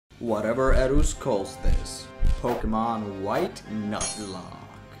Whatever Herus calls this. Pokemon White Nuzlocke.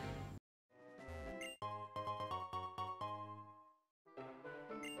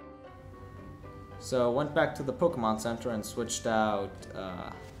 So went back to the Pokemon Center and switched out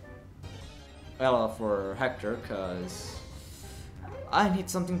Ella for Hector, cause I need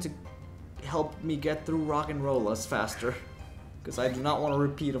something to help me get through Rock and Rollas faster, cause I do not want a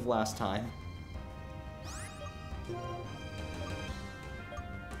repeat of last time.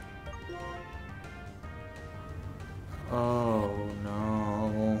 Oh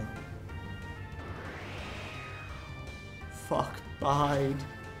no. Fuck, bide.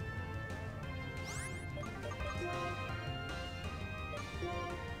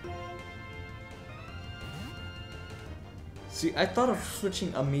 See, I thought of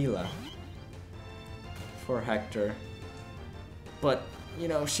switching Amila for Hector, but, you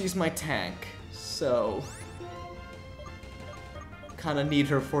know, she's my tank, so kinda need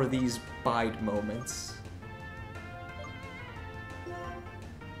her for these bide moments.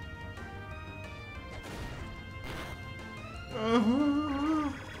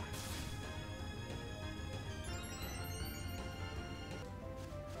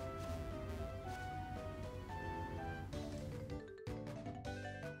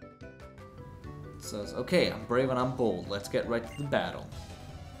 Says, okay, I'm brave and I'm bold. Let's get right to the battle.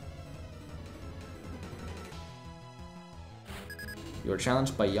 You are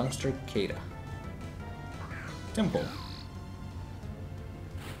challenged by youngster Kada. Temple.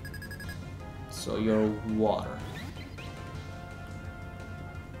 So you're water.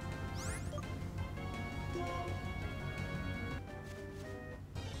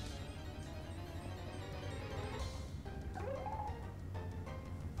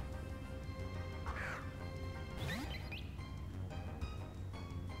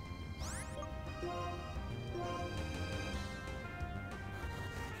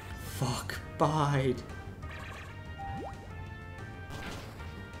 Fuck, bide.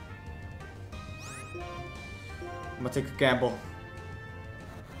 I'm gonna take a gamble.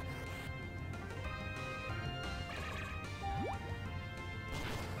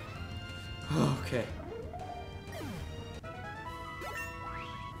 Okay.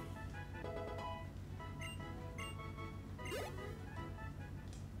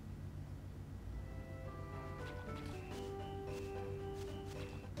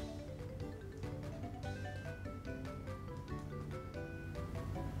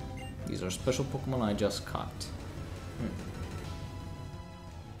 These are special Pokemon I just caught.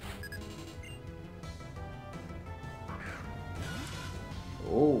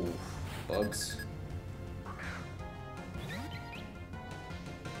 Oh, bugs.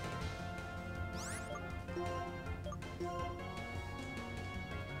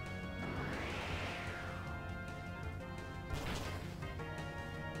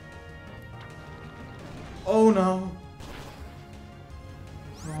 Oh no!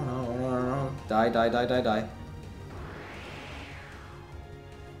 Oh no, no, no, no. Die, die, die, die, die.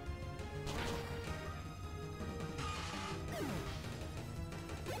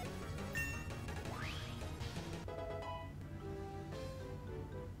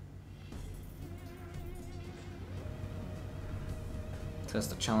 Test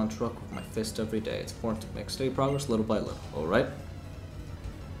the challenge rock with my fist every day. It's important to make steady progress little by little, alright?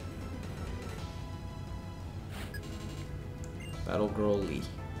 Battle Girl Lee.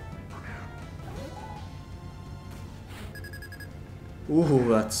 Ooh,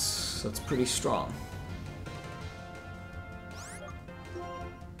 that's pretty strong.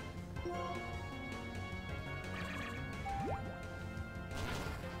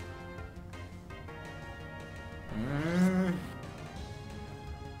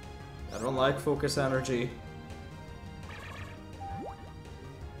 I don't like focus energy.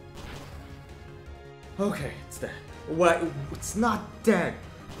 Okay, it's dead. What? It's not dead.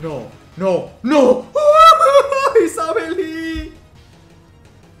 No, no, no! Isabeli!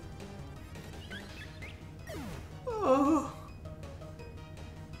 Oh.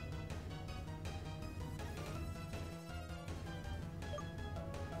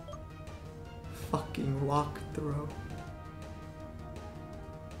 Fucking rock throw.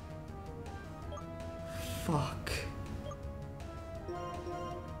 Fuck.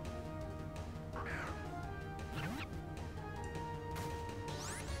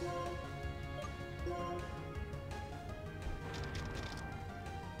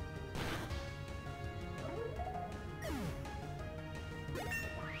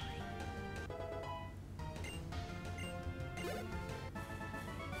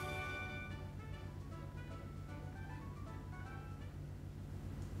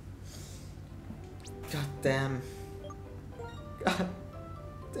 God damn. God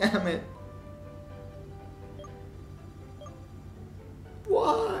Damn it.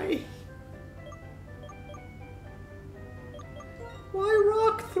 Why? Why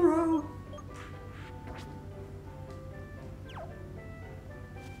rock throw?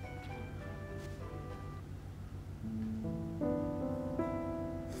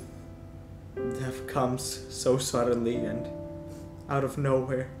 Death comes so suddenly and out of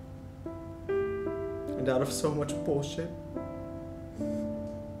nowhere. And out of so much bullshit.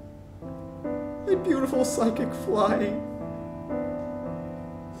 My beautiful psychic flying.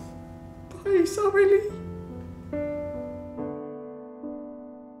 Bye, Summerlee.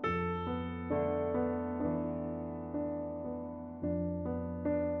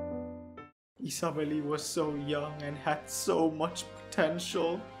 Isabelle was so young and had so much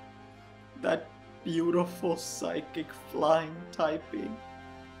potential. That beautiful psychic flying typing.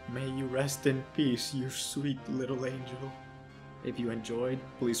 May you rest in peace, you sweet little angel. If you enjoyed,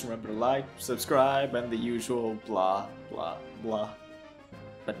 please remember to like, subscribe, and the usual blah, blah, blah.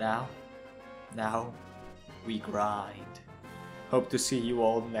 But now we grind. Hope to see you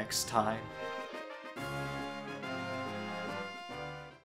all next time.